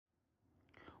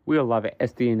We are live at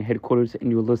SDN headquarters, and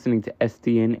you're listening to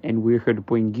SDN, and we're here to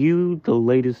bring you the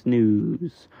latest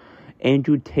news.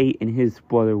 Andrew Tate and his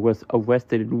brother was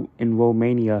arrested in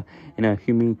Romania in a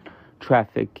human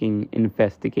trafficking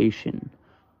investigation.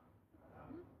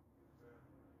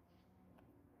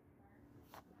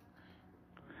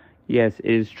 Yes,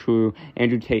 it is true.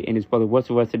 Andrew Tate and his brother was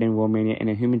arrested in Romania in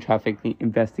a human trafficking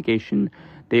investigation.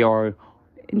 They are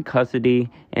in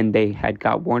custody, and they had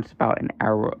got warrants about an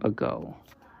hour ago.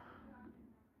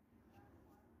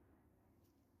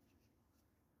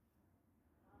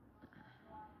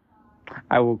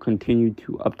 I will continue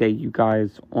to update you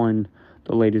guys on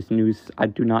the latest news. I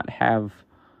do not have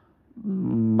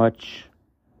much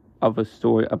of a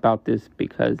story about this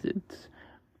because it's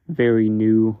very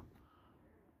new,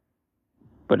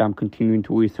 but I'm continuing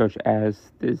to research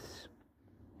as this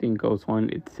thing goes on.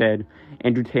 It said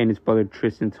Andrew Tate and his brother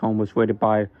Tristan's home was raided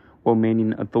by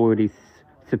Romanian authorities,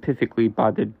 specifically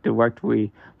by the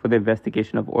Directorate for the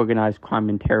Investigation of Organized Crime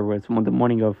and Terrorism. On the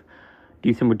morning of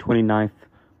December 29th,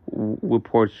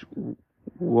 reports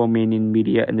Romanian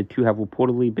media, and the two have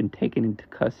reportedly been taken into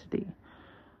custody.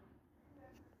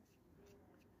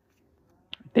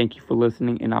 Thank you for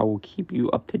listening, and I will keep you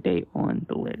up to date on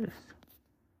the latest.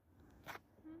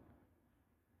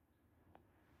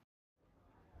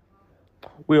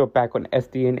 We are back on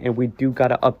SDN, and we do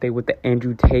got an update with the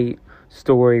Andrew Tate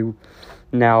story.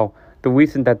 Now, the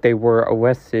reason that they were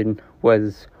arrested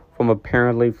was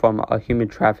apparently from a human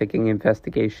trafficking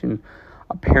investigation.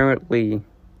 Apparently,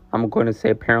 I'm going to say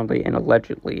apparently and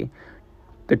allegedly,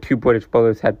 the two British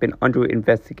brothers had been under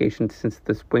investigation since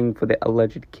the spring for the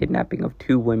alleged kidnapping of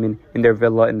two women in their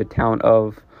villa in the town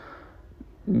of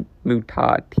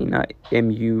Mutatina,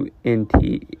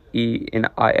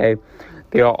 Muntenia.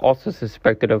 They are also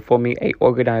suspected of forming an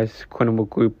organized criminal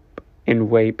group in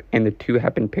rape, and the two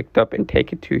have been picked up and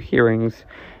taken to hearings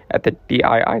at the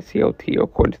DIICOT,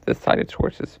 according to the cited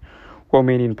sources.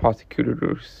 Romanian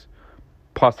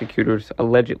prosecutors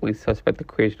allegedly suspect the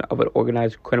creation of an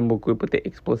organized criminal group with the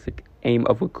explicit aim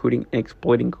of recruiting and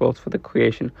exploiting girls for the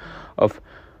creation of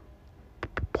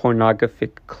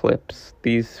pornographic clips.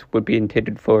 These would be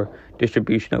intended for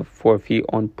distribution for a fee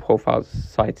on profile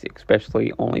sites,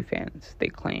 especially OnlyFans, they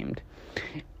claimed.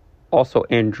 Also,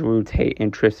 Andrew Tate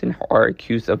and Tristan are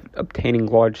accused of obtaining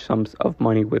large sums of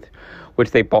money with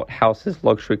which they bought houses,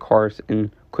 luxury cars, and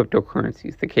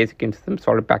cryptocurrencies. The case against them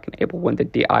started back in April when the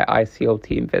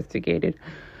DIICOT investigated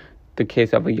the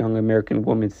case of a young American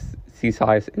woman seized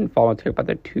and volunteered by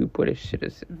the two British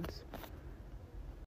citizens.